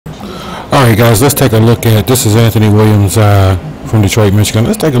Alright guys, let's take a look at, this is Anthony Williams from Detroit, Michigan.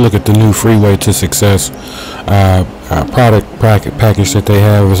 Let's take a look at the new Freeway to Success product package that they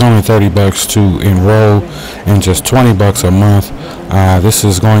have. It's only $30 to enroll and just $20 a month. This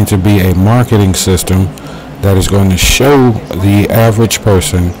is going to be a marketing system that is going to show the average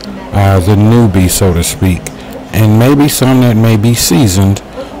person, the newbie so to speak, and maybe some that may be seasoned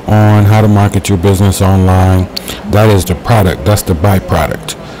on how to market your business online. That is the product, that's the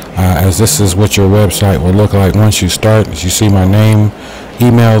byproduct. As this is what your website will look like once you start. As you see my name,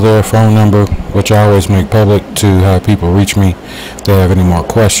 email there, phone number, which I always make public to have people reach me if they have any more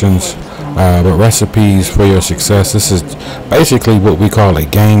questions. But recipes for your success, this is basically what we call a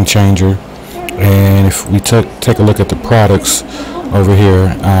game changer. And if we take a look at the products over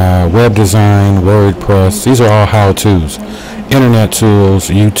here, web design, WordPress, these are all how-tos. Internet tools,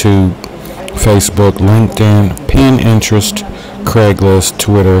 YouTube, Facebook, LinkedIn, Pinterest, Craigslist,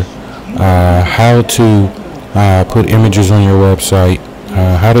 Twitter, how to put images on your website,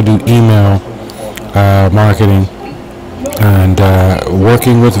 how to do email marketing, and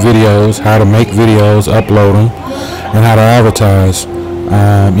working with videos, how to make videos, upload them, and how to advertise.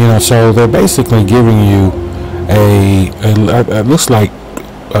 So they're basically giving you it looks like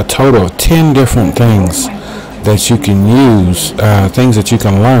a total of 10 different things that you can use, things that you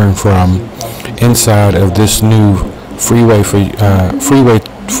can learn from inside of this new Freeway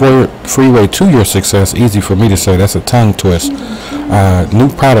to your success. Easy for me to say, that's a tongue twist. New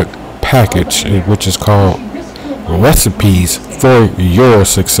product package, which is called recipes for your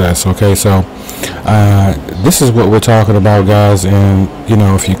success. Okay, so this is what we're talking about, guys. And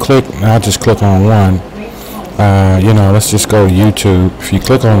if you click, I'll just click on one. Let's just go to YouTube. If you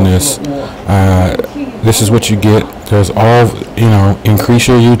click on this, this is what you get. There's all, increase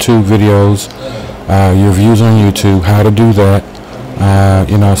your YouTube videos, your views on YouTube, how to do that.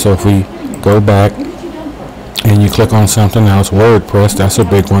 So if we go back and you click on something else, WordPress, that's a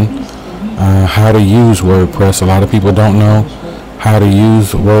big one. How to use WordPress. A lot of people don't know how to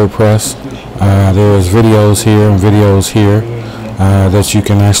use WordPress. There's videos here and videos here that you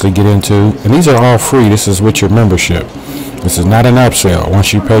can actually get into, and these are all free. This is with your membership. This is not an upsell.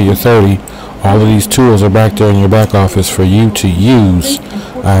 Once you pay your $30, all of these tools are back there in your back office for you to use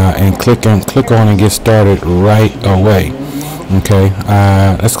and click on and get started right away. Okay,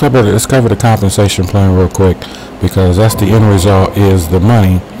 let's cover the compensation plan real quick, because that's the end result, is the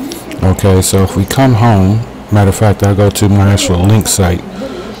money. Okay, so if we come home, matter of fact, I'll go to my actual link site.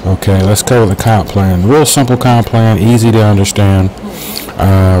 Okay, let's cover the comp plan. Real simple comp plan, easy to understand.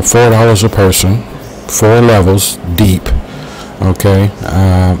 $4 a person, 4 levels deep. Okay,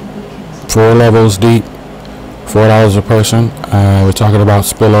 4 levels deep, $4 a person. We're talking about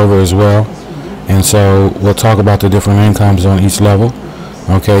spillover as well, and so we'll talk about the different incomes on each level.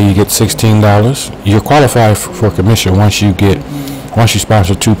 Okay, you get $16. You're qualified for commission once you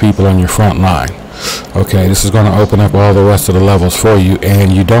sponsor 2 people on your front line. Okay, this is going to open up all the rest of the levels for you,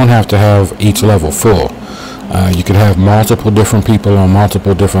 and you don't have to have each level full. You can have multiple different people on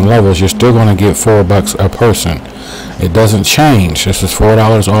multiple different levels. You're still going to get $4 a person. It doesn't change. This is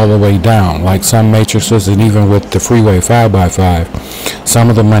 $4 all the way down. Like some matrices, and even with the Freeway 5x5, some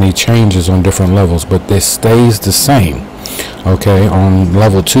of the money changes on different levels, but this stays the same. Okay, on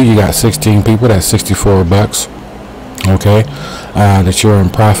level 2 you got 16 people, that's $64. Okay, that you're in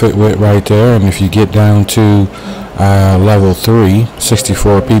profit with right there. And if you get down to level 3,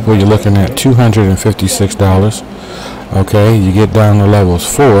 64 people, you're looking at $256. Okay, you get down to levels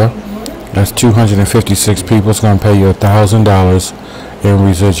 4, that's 256 people. It's going to pay you $1,000 in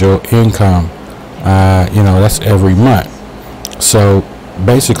residual income. That's every month. So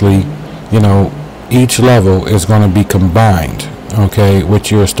basically, each level is going to be combined, okay,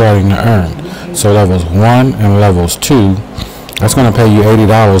 which you're starting to earn. So levels 1 and levels 2, that's going to pay you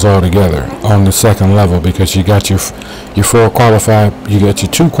 $80 altogether on the second level, because you got your 4 qualified, you got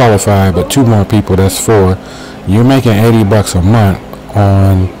your 2 qualified, but 2 more people, that's 4. You're making $80 a month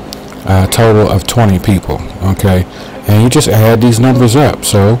on a total of 20 people. Okay, and you just add these numbers up.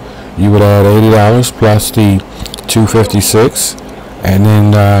 So you would add $80 plus the 256, and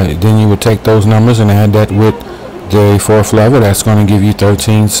then you would take those numbers and add that with the 4th level. That's going to give you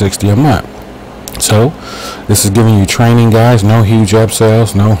 $13.60 a month. So this is giving you training, guys. No huge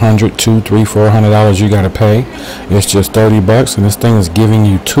upsells, no $100, $200, $300, $400 you got to pay. It's just $30, and this thing is giving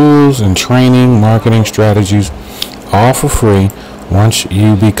you tools and training, marketing strategies, all for free. Once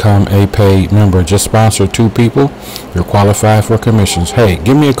you become a paid member, just sponsor 2 people, you're qualified for commissions. Hey,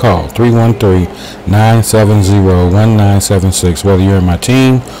 give me a call, 313-970-1976. Whether you're in my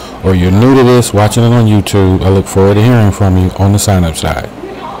team or you're new to this, watching it on YouTube, I look forward to hearing from you on the sign-up side.